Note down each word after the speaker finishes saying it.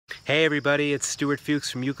Hey everybody, it's Stu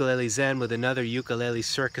Fuchs from Ukulele Zen with another Ukulele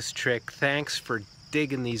Circus trick. Thanks for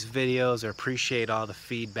digging these videos. I appreciate all the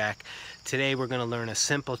feedback. Today we're going to learn a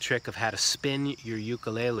simple trick of how to spin your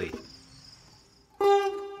ukulele.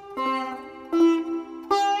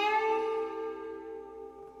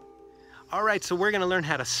 Alright, so we're going to learn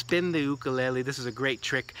how to spin the ukulele. This is a great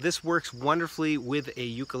trick. This works wonderfully with a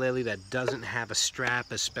ukulele that doesn't have a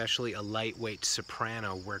strap, especially a lightweight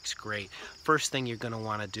soprano works great. First thing you're going to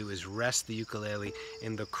want to do is rest the ukulele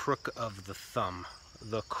in the crook of the thumb.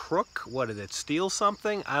 The crook? What did it steal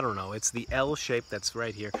something? I don't know. It's the L shape that's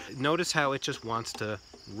right here. Notice how it just wants to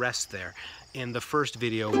rest there. In the first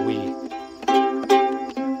video we're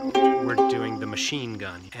doing the machine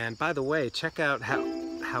gun. And by the way, check out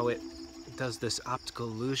how it does this optical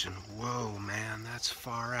illusion. Whoa, man, that's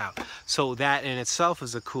far out. So that in itself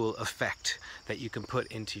is a cool effect that you can put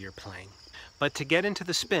into your playing. But to get into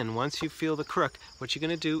the spin, once you feel the crook, what you're going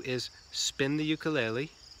to do is spin the ukulele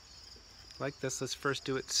like this. Let's first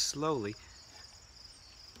do it slowly.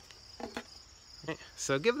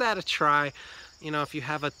 So give that a try. You know, if you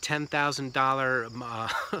have a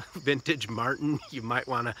 $10,000 vintage Martin, you might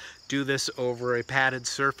want to do this over a padded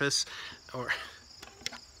surface,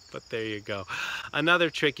 but there you go. Another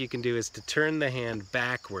trick you can do is to turn the hand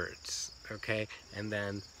backwards, okay, and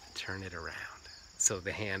then turn it around so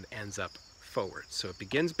the hand ends up forward. So it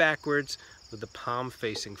begins backwards with the palm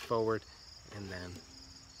facing forward, and then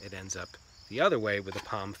it ends up the other way with the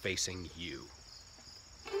palm facing you.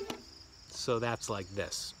 So that's like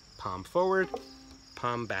this. Palm forward,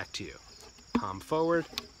 palm back to you. Palm forward,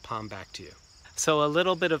 palm back to you. So a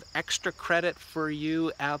little bit of extra credit for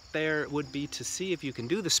you out there would be to see if you can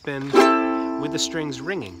do the spin with the strings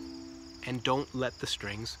ringing, and don't let the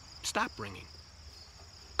strings stop ringing.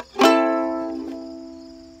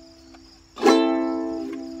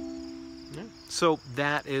 So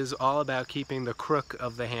that is all about keeping the crook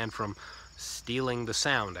of the hand from stealing the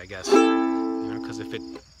sound, I guess. You know, because if it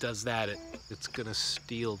does that, it's gonna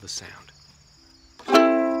steal the sound.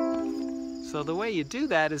 So the way you do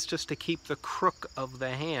that is just to keep the crook of the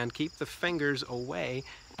hand, keep the fingers away.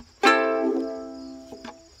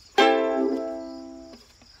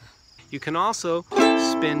 You can also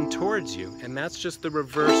spin towards you, and that's just the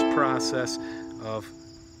reverse process of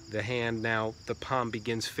the hand. Now the palm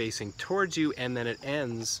begins facing towards you, and then it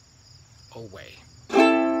ends away.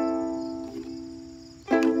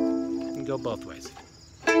 You can go both ways.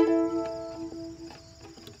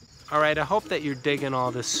 Alright, I hope that you're digging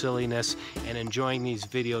all this silliness and enjoying these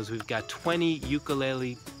videos. We've got 20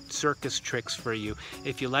 ukulele circus tricks for you.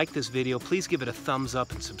 If you like this video, please give it a thumbs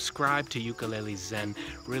up and subscribe to Ukulele Zen.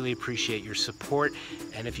 Really appreciate your support.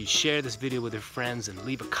 And if you share this video with your friends and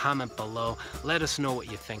leave a comment below, let us know what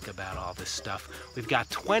you think about all this stuff. We've got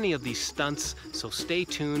 20 of these stunts, so stay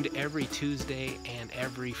tuned every Tuesday and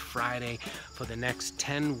every Friday for the next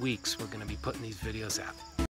 10 weeks. We're going to be putting these videos out.